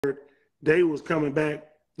they was coming back,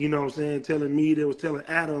 you know what I'm saying, telling me, they was telling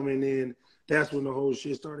Adam, and then that's when the whole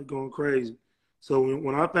shit started going crazy. So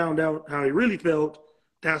when I found out how he really felt,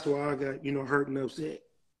 that's why I got, you know, hurt and upset.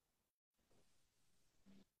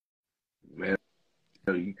 Man,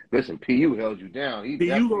 listen, PU held you down. He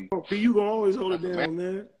definitely PU gonna always hold it down,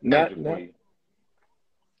 man.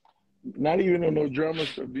 Not even on no drama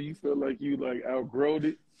stuff. Do you feel like you like outgrowed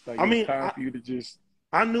it? Like I mean, it's time for you to just.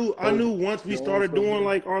 I knew once we started doing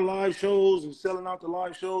like our live shows and selling out the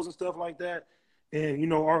live shows and stuff like that, and you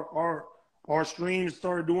know our streams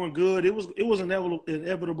started doing good. It was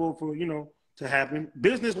inevitable for, you know, to happen.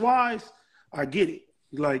 Business wise, I get it.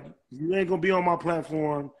 Like, you ain't gonna be on my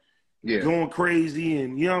platform going crazy,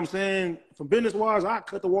 and you know what I'm saying. From business wise, I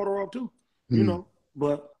cut the water off too, you know.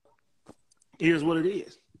 But it is what it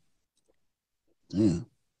is. Yeah.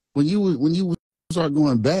 When you start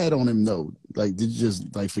going bad on him though, like, did you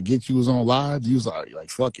just like forget you was on live? You was like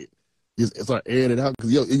fuck it, just start airing it out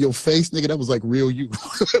because in your face, nigga, that was like real you.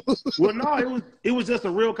 Well, no, it was just a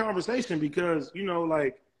real conversation because, you know,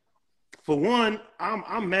 like, for one,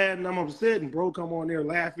 I'm mad and I'm upset, and bro come on there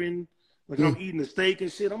laughing like I'm eating a steak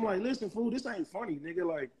and shit. I'm like, listen, fool, this ain't funny, nigga.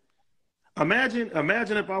 Like, imagine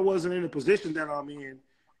if I wasn't in the position that I'm in,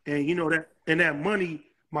 and you know that money,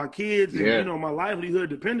 my kids and you know my livelihood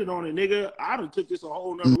depended on it, nigga. I'd have took this a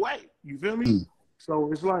whole nother way. You feel me? So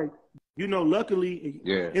it's like, you know, luckily,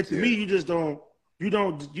 and to me, you don't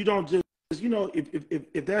just, you know,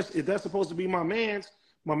 if that's supposed to be my man's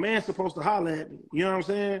supposed to holler at me. You know what I'm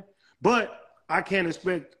saying? But I can't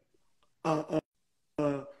expect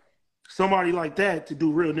somebody like that to do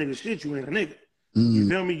real nigga shit. You ain't a nigga. You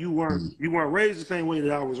feel me? You weren't raised the same way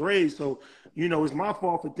that I was raised. So, you know, it's my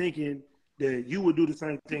fault for thinking that you would do the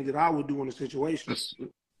same thing that I would do in a situation.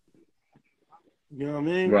 You know what I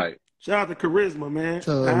mean? Right. Shout out to Charisma, man.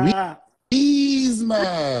 Charisma.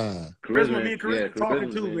 Charisma, me and Charisma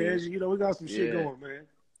talking too, man. You know, we got some shit going, man.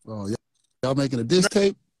 Oh, y'all making a diss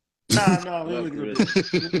tape? Nah,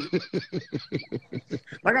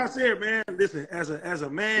 like I said, man, listen, as a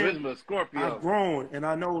man, I've grown, and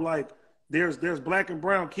I know, like, there's black and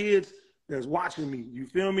brown kids that's watching me. You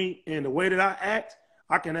feel me? And the way that I act,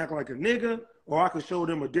 I can act like a nigga, or I can show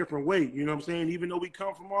them a different way. You know what I'm saying? Even though we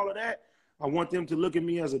come from all of that, I want them to look at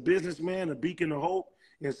me as a businessman, a beacon of hope,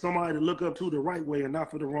 and somebody to look up to the right way and not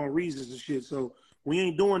for the wrong reasons and shit. So we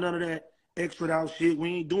ain't doing none of that extra out shit.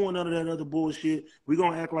 We ain't doing none of that other bullshit. We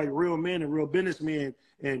gonna act like real men and real businessmen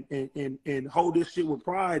and hold this shit with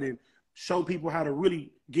pride and show people how to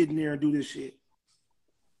really get in there and do this shit.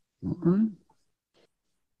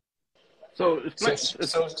 So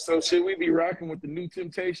should we be rocking with the New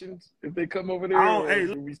Temptations if they come over there?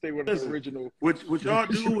 Or we stay with the original? What y'all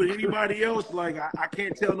do with anybody else? Like, I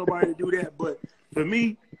can't tell nobody to do that. But for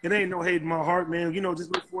me, it ain't no hate in my heart, man. You know,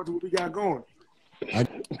 just look forward to what we got going. I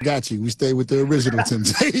got you. We stay with the original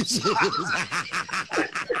Temptations.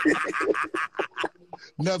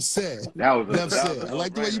 Enough said. Enough said. I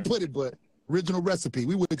like the way you put it, but original recipe.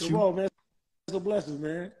 We with you. Come on, man. It's a blessing,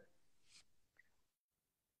 man.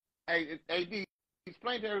 Hey, AD,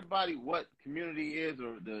 explain to everybody what Community is,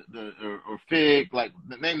 or or FIG, like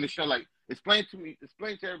the name of the show. Like, explain to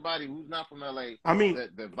everybody who's not from LA. I mean,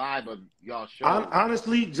 the vibe of y'all show.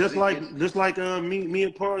 Honestly, just like me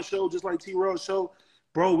and Paul's show, just like T-Rell's show,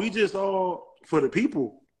 bro. We just all for the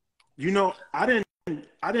people. You know, I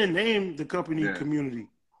didn't name the company Community.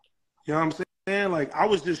 You know what I'm saying? Like, I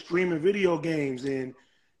was just streaming video games, and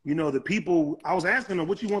you know, the people. I was asking them,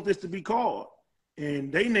 "What you want this to be called?"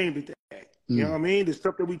 And they named it that. You know what I mean? The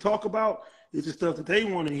stuff that we talk about is the stuff that they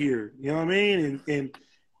want to hear. You know what I mean? And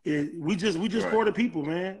we just for the people,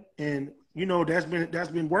 man. And you know, that's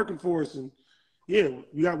been working for us. And yeah,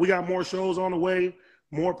 we got more shows on the way,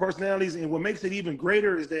 more personalities. And what makes it even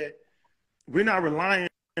greater is that we're not relying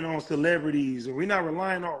on celebrities, and we're not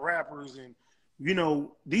relying on rappers. And you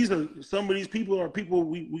know, some of these people are people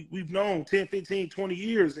we've known 10, 15, 20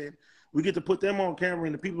 years, and we get to put them on camera,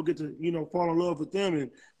 and the people get to, you know, fall in love with them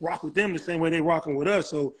and rock with them the same way they rocking with us.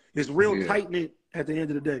 So it's real tight-knit at the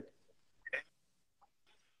end of the day.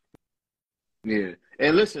 Yeah.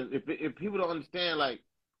 And listen, if people don't understand, like,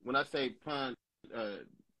 when I say Pun,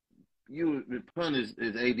 Pun is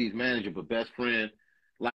AD's manager, but best friend.